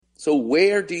So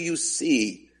where do you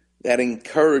see that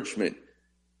encouragement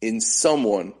in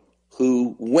someone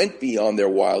who went beyond their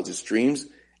wildest dreams?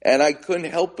 And I couldn't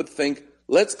help but think,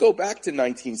 let's go back to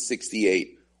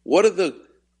 1968. What are the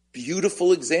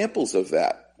beautiful examples of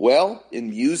that? Well,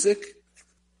 in music,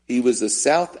 he was a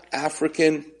South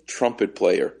African trumpet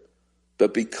player,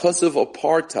 but because of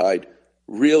apartheid,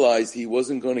 realized he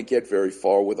wasn't going to get very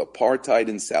far with apartheid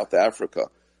in South Africa.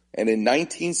 And in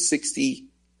 1960,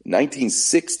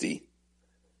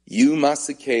 Hugh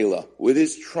Masekela, with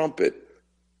his trumpet,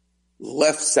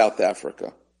 left South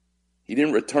Africa. He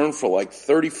didn't return for like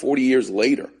 30, 40 years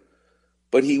later.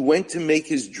 But he went to make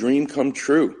his dream come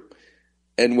true.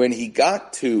 And when he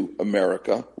got to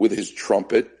America with his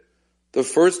trumpet, the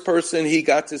first person he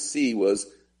got to see was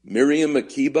Miriam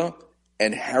Makeba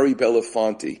and Harry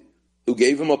Belafonte, who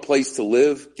gave him a place to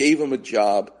live, gave him a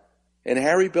job. And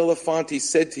Harry Belafonte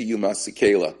said to Hugh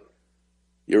Masekela,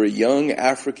 "You're a young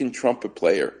African trumpet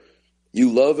player.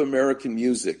 You love American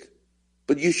music,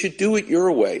 but you should do it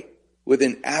your way with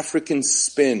an African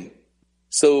spin."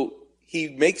 So he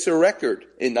makes a record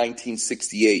in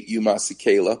 1968, Hugh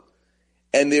Masekela,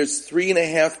 and there's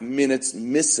 3.5 minutes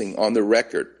missing on the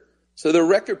record. So the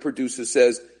record producer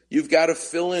says, you've got to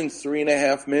fill in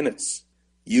 3.5 minutes.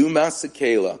 Hugh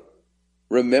Masekela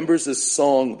remembers a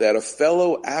song that a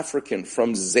fellow African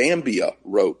from Zambia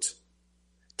wrote,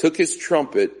 took his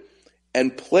trumpet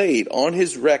and played on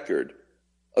his record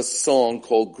a song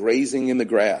called Grazing in the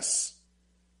Grass,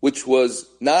 which was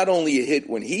not only a hit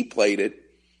when he played it,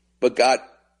 but got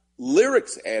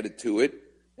lyrics added to it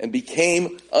and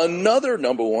became another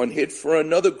number one hit for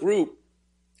another group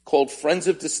called Friends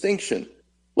of Distinction.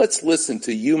 Let's listen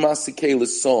to Hugh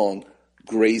Masekela's song,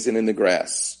 Grazing in the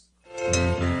Grass.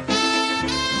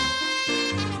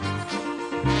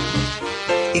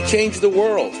 He changed the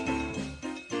world.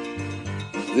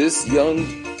 This young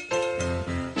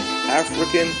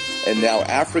African and now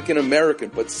African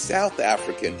American, but South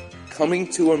African, coming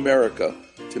to America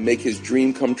to make his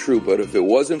dream come true. But if it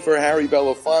wasn't for Harry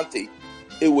Belafonte,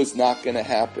 it was not going to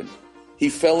happen. He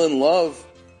fell in love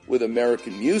with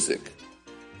American music,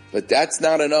 but that's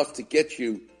not enough to get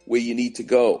you where you need to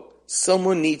go.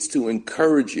 Someone needs to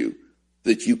encourage you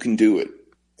that you can do it.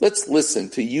 Let's listen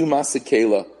to Hugh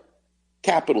Masekela,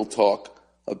 Capital Talk,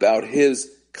 about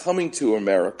his coming to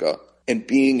America and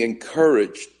being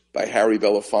encouraged by Harry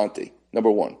Belafonte.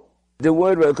 Number one. The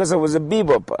word was, because I was a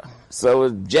bebopper, so I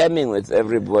was jamming with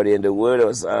everybody, and the word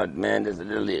was out, man, there's a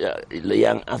little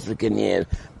young African here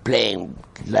playing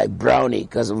like Brownie,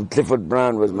 because Clifford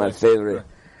Brown was my favorite.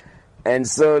 And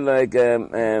so, like,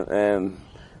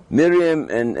 Miriam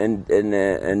and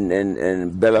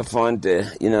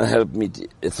Belafonte, helped me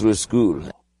through school.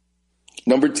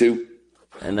 Number two.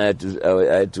 And I had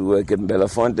to work in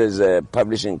Belafonte's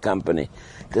publishing company.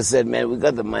 They said, man, we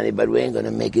got the money, but we ain't going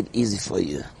to make it easy for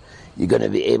you. You're going to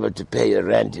be able to pay your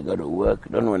rent. You got to work.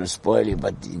 Don't want to spoil you,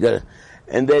 but you got to.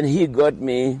 And then he got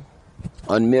me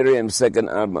on Miriam's second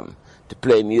album to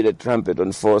play muted trumpet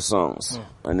on 4 songs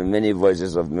on the many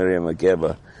voices of Miriam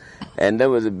Makeba. And that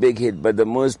was a big hit, but the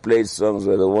most played songs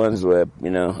were the ones where,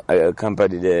 I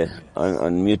accompanied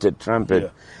on muted trumpet. Yeah.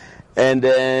 And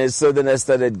so then I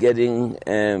started getting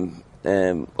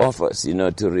offers,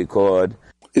 to record.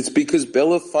 It's because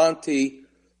Belafonte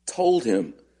told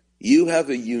him, you have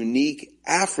a unique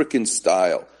African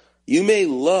style. You may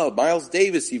love, Miles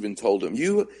Davis even told him,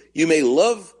 you may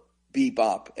love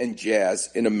bebop and jazz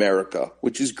in America,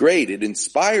 which is great. It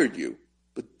inspired you,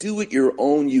 but do it your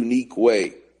own unique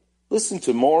way. Listen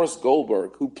to Morris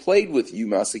Goldberg, who played with Hugh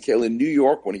Masekela in New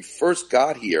York when he first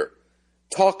got here,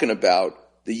 talking about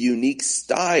the unique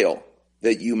style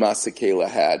that Hugh Masekela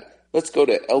had. Let's go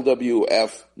to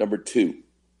LWF number 2.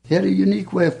 He had a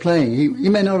unique way of playing. He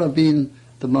may not have been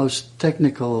the most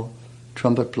technical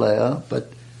trumpet player,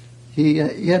 but he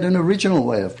had an original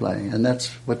way of playing, and that's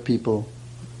what people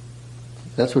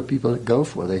go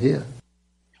for. They hear.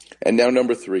 And now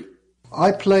number 3.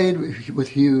 I played with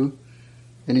Hugh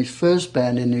in his first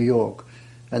band in New York,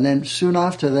 and then soon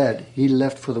after that he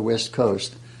left for the West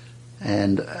Coast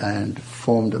and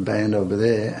formed a band over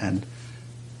there, and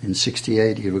in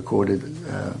 1968 he recorded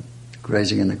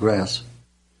Grazing in the Grass.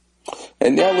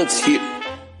 And now let's hear.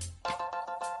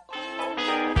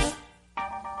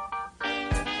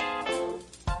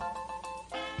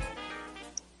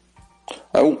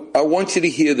 I want you to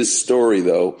hear the story,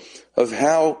 though, of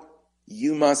how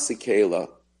Hugh Masekela,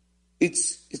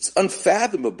 it's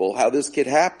unfathomable how this could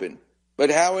happen, but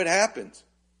how it happened,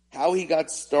 how he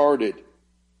got started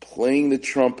playing the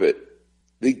trumpet,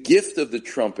 the gift of the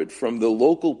trumpet from the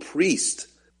local priest.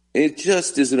 It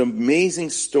just is an amazing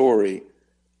story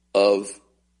of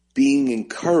being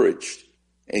encouraged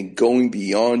and going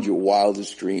beyond your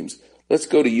wildest dreams. Let's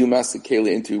go to Hugh Masekela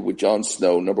interview with Jon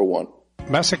Snow, number 1.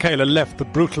 Masekela left the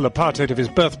brutal apartheid of his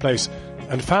birthplace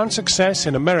and found success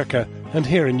in America and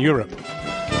here in Europe.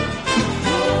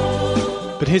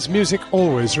 But his music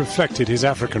always reflected his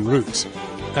African roots,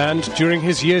 and during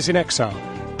his years in exile,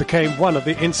 became one of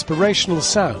the inspirational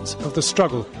sounds of the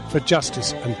struggle for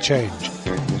justice and change.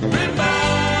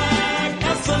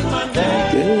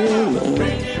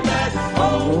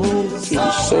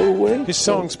 His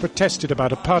songs protested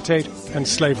about apartheid and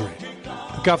slavery,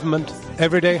 the government,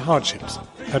 everyday hardships,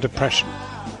 and oppression.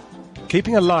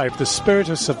 Keeping alive the spirit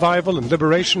of survival and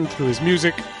liberation through his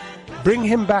music, Bring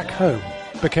Him Back Home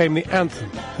became the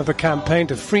anthem of the campaign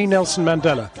to free Nelson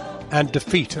Mandela and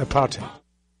defeat apartheid.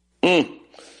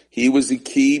 He was a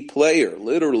key player,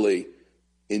 literally,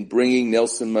 in bringing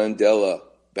Nelson Mandela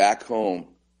back home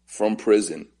from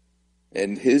prison.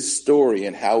 And his story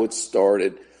and how it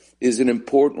started is an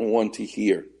important one to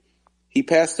hear. He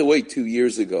passed away 2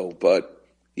 years ago, but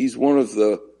he's one of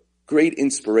the great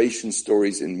inspiration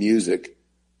stories in music,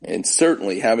 and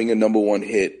certainly having a number 1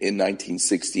 hit in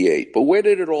 1968. But where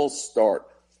did it all start?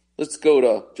 Let's go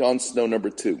to Jon Snow, number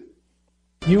 2.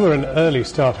 You were an early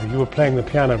starter. You were playing the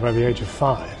piano by the age of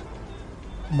 5.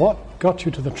 What got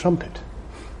you to the trumpet?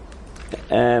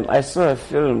 I saw a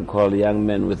film called Young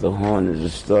Men with a Horn. It's a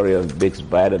story of Bix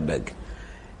Beiderbecke.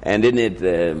 And in it,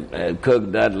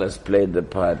 Kirk Douglas played the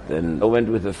part. And I went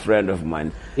with a friend of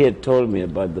mine. He had told me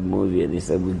about the movie, and he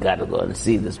said, we got to go and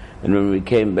see this. And when we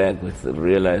came back, we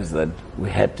realized that we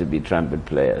had to be trumpet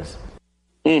players.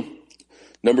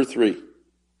 Number 3.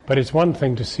 But it's one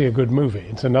thing to see a good movie.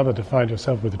 It's another to find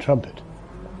yourself with a trumpet.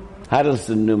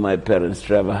 Huddleston knew my parents,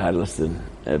 Trevor Huddleston,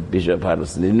 Bishop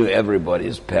Huddleston. He knew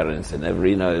everybody's parents and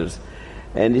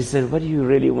and he said, what do you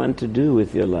really want to do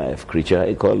with your life, creature?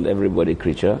 He called everybody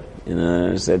creature.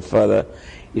 I said, Father,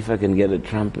 if I can get a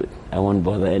trumpet, I won't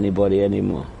bother anybody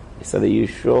anymore. He said, are you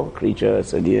sure, creature? I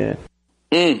said, yeah.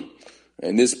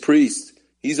 And this priest,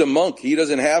 he's a monk. He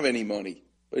doesn't have any money.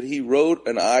 But he wrote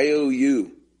an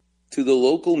IOU to the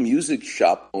local music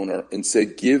shop owner and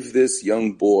said, give this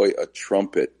young boy a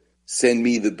trumpet. Send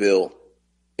me the bill.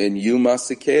 And Hugh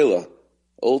Masekela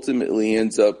ultimately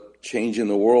ends up changing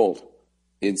the world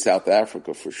in South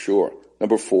Africa for sure.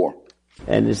 Number 4.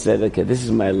 And he said, okay, this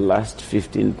is my last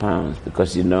 15 pounds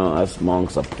because, us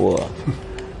monks are poor.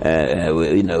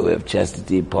 We have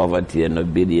chastity, poverty, and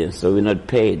obedience, so we're not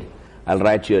paid. I'll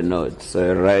write you a note.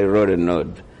 So I wrote a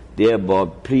note. Dear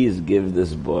Bob, please give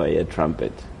this boy a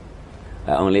trumpet.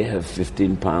 I only have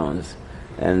 15 pounds.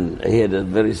 And he had a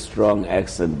very strong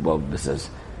accent, Bob. He says,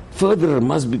 Further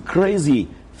must be crazy.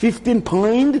 15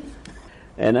 pound?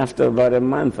 And after about a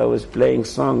month, I was playing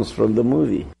songs from the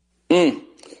movie.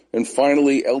 And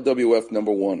finally, LWF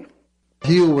number 1.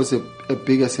 Hugh was a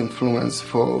biggest influence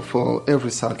for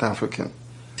every South African.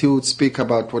 He would speak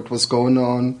about what was going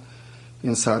on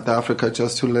in South Africa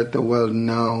just to let the world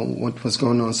know what was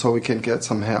going on so we can get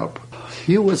some help.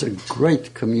 Hugh was a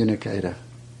great communicator,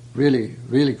 really,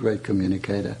 really great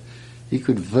communicator. He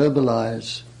could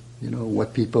verbalize,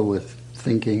 what people were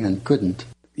thinking and couldn't.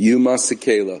 Hugh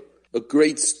Masekela, a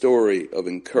great story of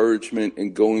encouragement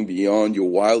and going beyond your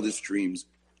wildest dreams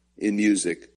in music.